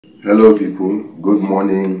Hello people, good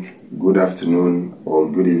morning, good afternoon,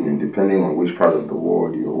 or good evening, depending on which part of the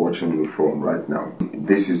world you're watching me from right now.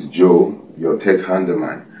 This is Joe, your tech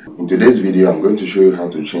handyman. In today's video, I'm going to show you how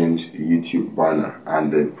to change YouTube banner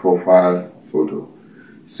and the profile photo.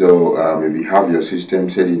 So if you have your system,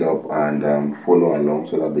 set it up and follow along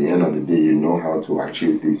so that at the end of the day, you know how to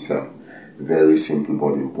achieve this very simple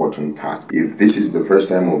but important task. If this is the first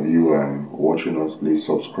time of you watching us, please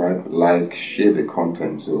subscribe, like, share the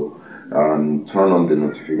content, so turn on the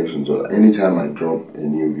notifications so anytime I drop a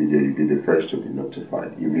new video, you'll be the first to be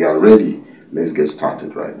notified. If you are ready, let's get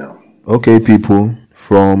started right now. Okay, people,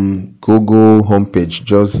 from Google homepage,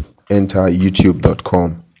 just enter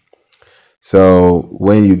youtube.com. So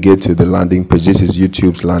when you get to the landing page, this is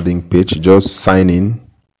YouTube's landing page, just sign in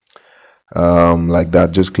like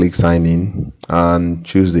that. Just click sign in and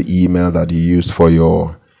choose the email that you used for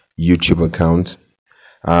your YouTube account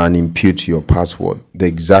and input your password. The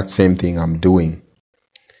exact same thing I'm doing.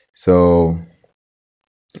 So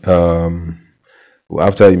after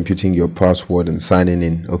inputting your password and signing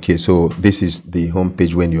in, okay, so this is the home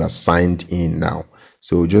page when you are signed in now.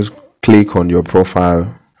 So just click on your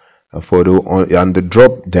profile photo on the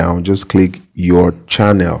drop down, just click your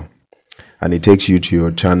channel and it takes you to your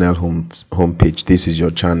channel home page. This is your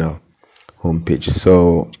channel home page.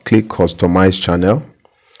 So click customize channel.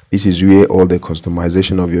 This is where all the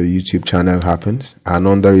customization of your YouTube channel happens, and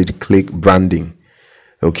under it click branding.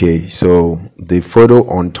 Okay, so the photo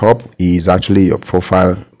on top is actually your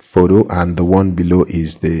profile photo and the one below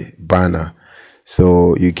is the banner.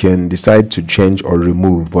 So you can decide to change or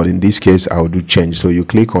remove, but in this case I'll do change. So you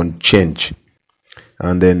click on change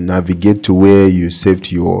and then navigate to where you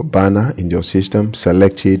saved your banner in your system,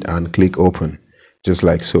 select it and click open, just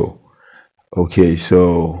like so. Okay,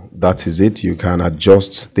 so that is it. You can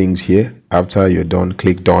adjust things here. After you're done,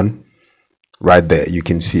 click done. Right there you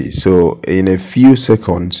can see. So in a few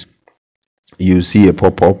seconds you see a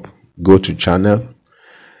pop-up, go to channel.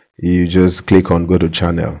 You just click on go to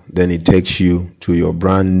channel, then it takes you to your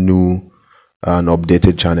brand new and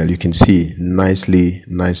updated channel. You can see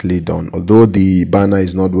nicely done. Although the banner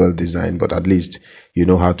is not well designed, but at least you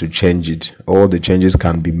know how to change it. All the changes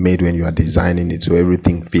can be made when you are designing it, so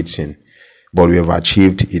everything fits in. But we have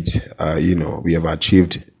achieved it. We have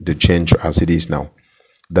achieved the change as it is now.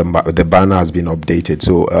 The banner has been updated.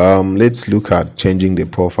 So let's look at changing the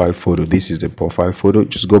profile photo. This is the profile photo.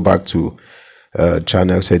 Just go back to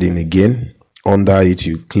channel setting again. Under it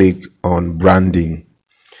you click on branding.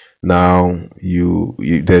 Now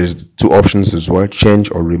there's two options as well,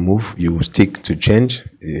 change or remove. You stick to change.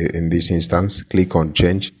 In this instance, click on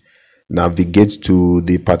change, navigate to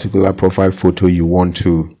the particular profile photo you want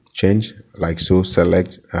to change, like so,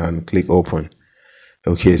 select and click open.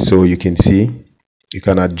 Okay, so you can see you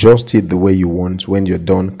can adjust it the way you want. When you're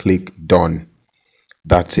done, click done.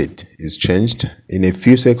 That's it, it's changed. In a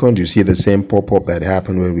few seconds you see the same pop-up that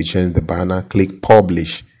happened when we changed the banner. Click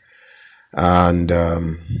publish and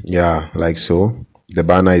yeah, like so. The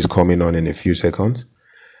banner is coming on in a few seconds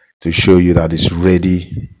to show you that it's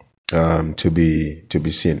ready to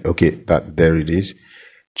be seen. Okay, that there it is.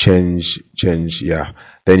 Change, yeah.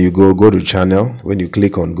 Then you go to channel. When you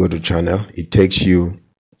click on go to channel, it takes you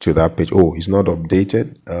to that page. Oh, it's not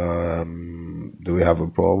updated. Do we have a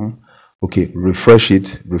problem? Okay, refresh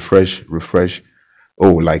it, refresh.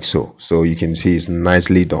 Oh, like so. So you can see it's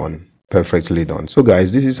nicely done, perfectly done. So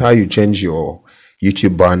guys, this is how you change your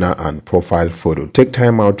YouTube banner and profile photo. Take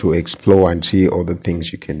time out to explore and see all the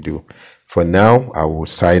things you can do. For now, I will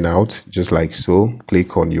sign out just like so.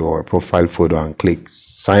 Click on your profile photo and click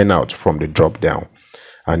sign out from the drop down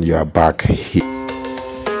and you are back here.